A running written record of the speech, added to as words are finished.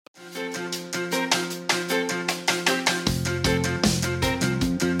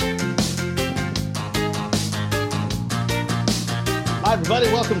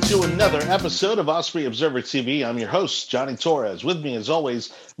everybody. Welcome to another episode of Osprey Observer TV. I'm your host, Johnny Torres. With me, as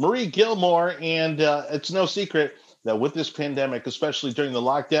always, Marie Gilmore. And it's no secret that with this pandemic, especially during the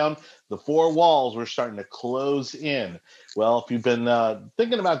lockdown, the four walls were starting to close in. Well, if you've been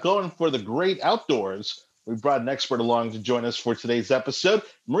thinking about going for the great outdoors, we brought an expert along to join us for today's episode.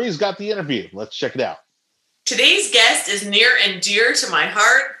 Marie's got the interview. Let's check it out. Today's guest is near and dear to my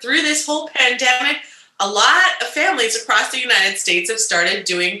heart. Through this whole pandemic, a lot of families across the United States have started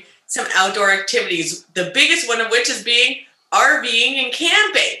doing some outdoor activities, the biggest one of which is being RVing and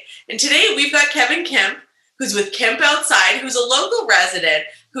camping. And today we've got Kevin Kemp, who's with Kemp Outside, who's a local resident,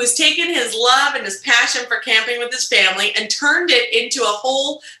 who has taken his love and his passion for camping with his family and turned it into a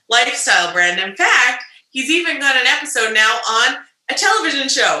whole lifestyle brand. In fact, he's even got an episode now on a television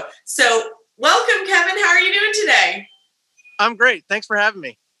show. So welcome, Kevin. How are you doing today? I'm great. Thanks for having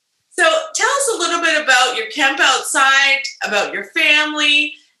me. So tell us a little bit about your Kemp Outside, about your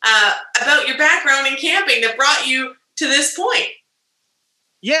family, about your background in camping that brought you to this point.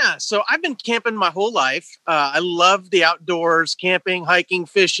 Yeah, so I've been camping my whole life. I love the outdoors, camping, hiking,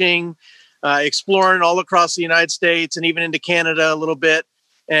 fishing, exploring all across the United States and even into Canada a little bit.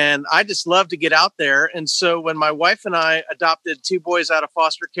 And I just love to get out there. And so when my wife and I adopted two boys out of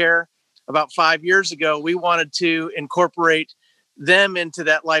foster care about 5 years ago, we wanted to incorporate them into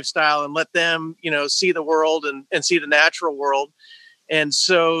that lifestyle and let them, see the world and see the natural world. And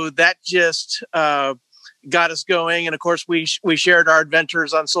so that just got us going. And of course, we shared our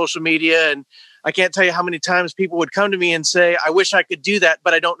adventures on social media. And I can't tell you how many times people would come to me and say, I wish I could do that,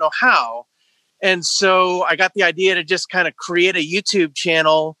 but I don't know how. And so I got the idea to just kind of create a YouTube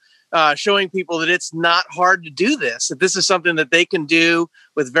channel showing people that it's not hard to do this, that this is something that they can do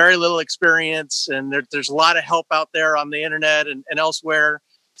with very little experience. And there's a lot of help out there on the internet and elsewhere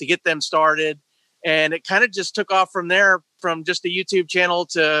to get them started. And it kind of just took off from there, from just a YouTube channel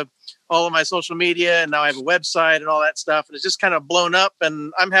to all of my social media. And now I have a website and all that stuff. And it's just kind of blown up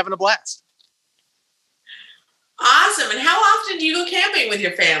and I'm having a blast. Awesome. And how often do you go camping with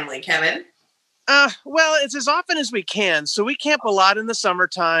your family, Kevin? Well, it's as often as we can. So we camp a lot in the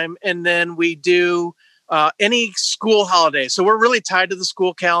summertime, and then we do any school holiday. So we're really tied to the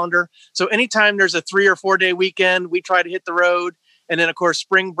school calendar. So anytime there's a 3 or 4 day weekend, we try to hit the road. And then, of course,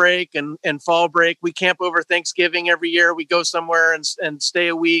 spring break and fall break, we camp over Thanksgiving every year. We go somewhere and stay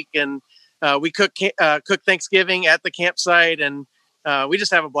a week, and we cook Thanksgiving at the campsite, and we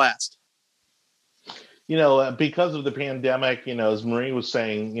just have a blast. Because of the pandemic, as Marie was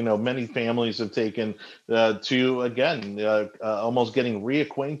saying, many families have taken to, again, almost getting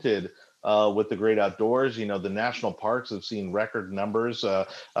reacquainted with the great outdoors. The national parks have seen record numbers,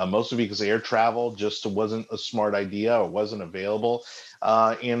 mostly because air travel just wasn't a smart idea or wasn't available.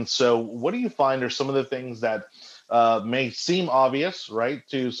 And so what do you find are some of the things that may seem obvious, right,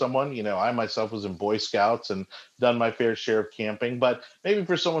 to someone? I myself was in Boy Scouts and done my fair share of camping, but maybe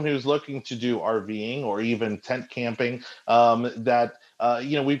for someone who's looking to do RVing or even tent camping,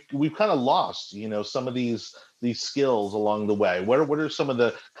 we've kind of lost, some of these skills along the way. What are some of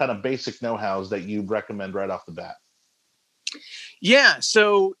the kind of basic know-hows that you recommend right off the bat? Yeah,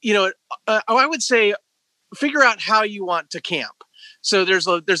 so I would say figure out how you want to camp. So there's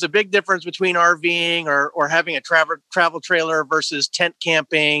a big difference between RVing or having a travel trailer versus tent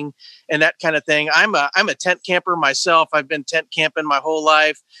camping and that kind of thing. I'm a tent camper myself. I've been tent camping my whole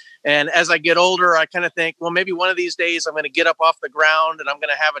life. And as I get older, I kind of think, well, maybe one of these days I'm going to get up off the ground and I'm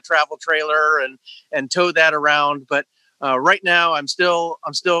going to have a travel trailer and tow that around. But right now I'm still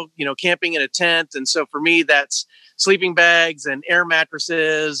camping in a tent. And so for me, that's sleeping bags and air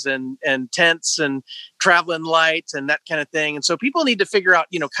mattresses and tents and traveling lights and that kind of thing. And so people need to figure out,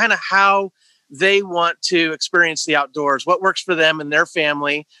 kind of how they want to experience the outdoors, what works for them and their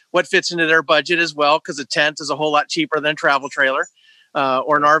family, what fits into their budget as well, because a tent is a whole lot cheaper than a travel trailer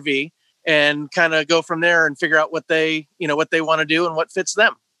or an RV, and kind of go from there and figure out what they want to do and what fits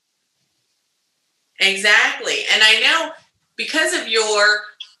them. Exactly. And I know because of your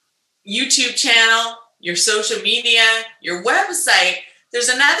YouTube channel, your social media, your website, there's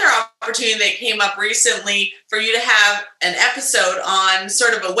another opportunity that came up recently for you to have an episode on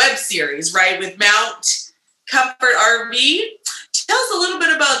sort of a web series, right, with Mount Comfort RV. Tell us a little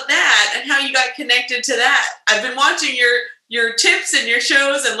bit about that and how you got connected to that. I've been watching your tips and your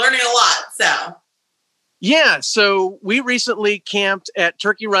shows and learning a lot, so. Yeah, so we recently camped at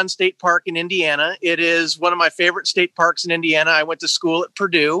Turkey Run State Park in Indiana. It is one of my favorite state parks in Indiana. I went to school at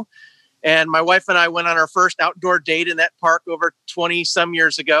Purdue. And my wife and I went on our first outdoor date in that park over 20 some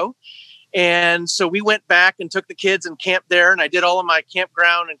years ago. And so we went back and took the kids and camped there. And I did all of my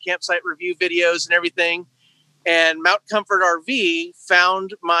campground and campsite review videos and everything. And Mount Comfort RV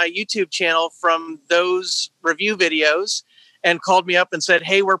found my YouTube channel from those review videos and called me up and said,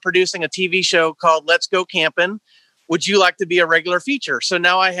 hey, we're producing a TV show called Let's Go Campin'. Would you like to be a regular feature? So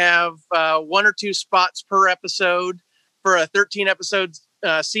now I have 1 or 2 spots per episode for a 13-episode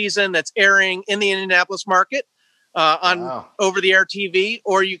season that's airing in the Indianapolis market on over-the-air TV,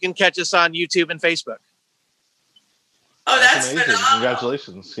 or you can catch us on YouTube and Facebook. Oh, that's phenomenal.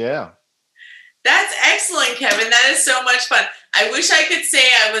 Congratulations. Yeah. That's excellent, Kevin. That is so much fun. I wish I could say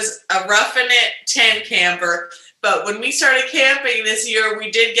I was a roughing it tent camper, but when we started camping this year, we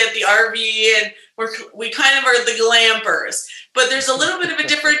did get the RV and we kind of are the glampers. But there's a little bit of a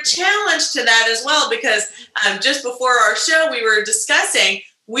different challenge to that as well, because just before our show, we were discussing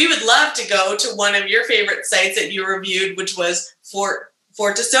we would love to go to one of your favorite sites that you reviewed, which was Fort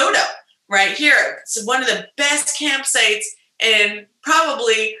DeSoto right here. It's one of the best campsites in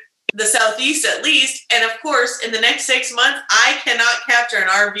probably the Southeast at least. And of course, in the next 6 months, I cannot capture an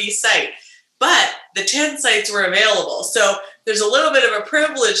RV site, but the 10 sites were available. So there's a little bit of a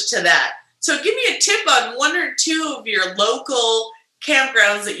privilege to that. So give me a tip on 1 or 2 of your local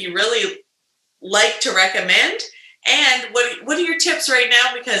campgrounds that you really like to recommend. And what are your tips right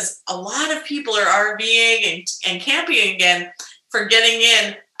now? Because a lot of people are RVing and camping again for getting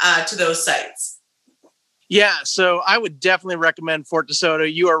in to those sites. Yeah, so I would definitely recommend Fort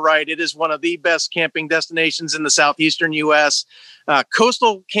DeSoto. You are right. It is one of the best camping destinations in the southeastern U.S.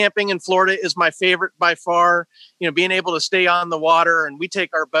 Coastal camping in Florida is my favorite by far. You know, being able to stay on the water, and we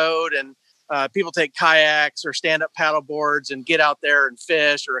take our boat, and people take kayaks or stand-up paddle boards and get out there and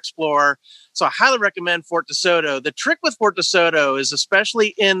fish or explore. So I highly recommend Fort DeSoto. The trick with Fort DeSoto is,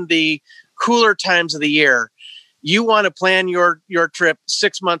 especially in the cooler times of the year, you want to plan your trip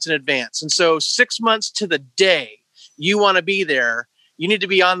 6 months in advance. And so 6 months to the day you want to be there, you need to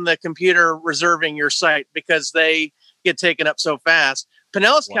be on the computer reserving your site because they get taken up so fast.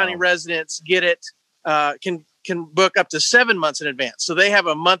 Pinellas County residents get it, can book up to 7 months in advance. So they have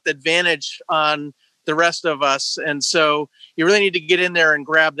a month advantage on the rest of us. And so you really need to get in there and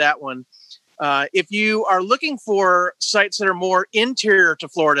grab that one. If you are looking for sites that are more interior to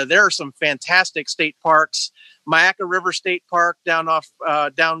Florida, there are some fantastic state parks. Mayaca River State Park down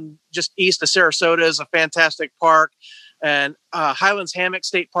just east of Sarasota is a fantastic park. And Highlands Hammock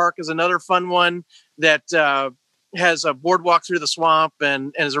State Park is another fun one that has a boardwalk through the swamp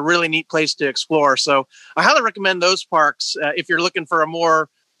and is a really neat place to explore. So I highly recommend those parks if you're looking for a more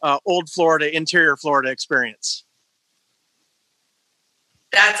old Florida, interior Florida experience.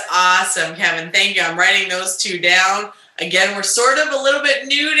 That's awesome, Kevin. Thank you. I'm writing those 2 down. Again, we're sort of a little bit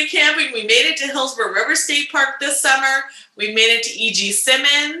new to camping. We made it to Hillsborough River State Park this summer. We made it to E.G.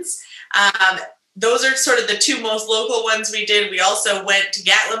 Simmons. Those are sort of the 2 most local ones we did. We also went to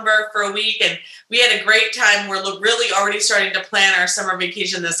Gatlinburg for a week, and we had a great time. We're really already starting to plan our summer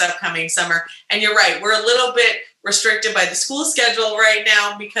vacation this upcoming summer. And you're right, we're a little bit restricted by the school schedule right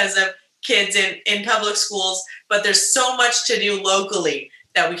now because of kids in public schools, but there's so much to do locally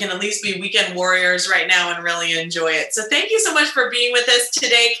that we can at least be weekend warriors right now and really enjoy it. So thank you so much for being with us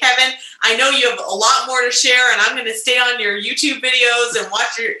today, Kevin. I know you have a lot more to share, and I'm going to stay on your YouTube videos and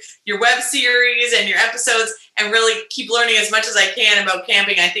watch your web series and your episodes and really keep learning as much as I can about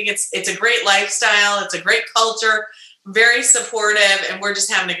camping. I think it's a great lifestyle. It's a great culture, very supportive, and we're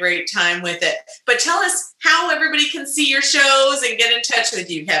just having a great time with it. But tell us how everybody can see your shows and get in touch with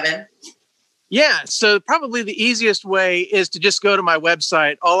you, Kevin. Yeah, so probably the easiest way is to just go to my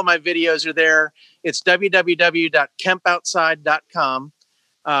website. All of my videos are there. It's www.kempoutside.com.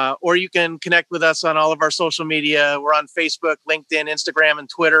 Or you can connect with us on all of our social media. We're on Facebook, LinkedIn, Instagram, and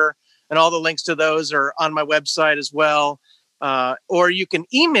Twitter. And all the links to those are on my website as well. Or you can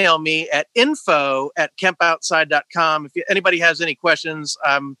email me at info@kempoutside.com. If anybody has any questions,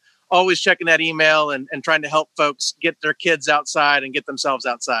 I'm always checking that email and trying to help folks get their kids outside and get themselves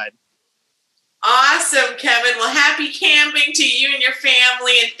outside. Awesome, Kevin. Well, happy camping to you and your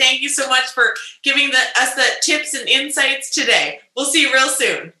family. And thank you so much for giving us the tips and insights today. We'll see you real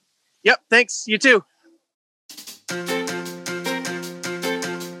soon. Yep. Thanks. You too.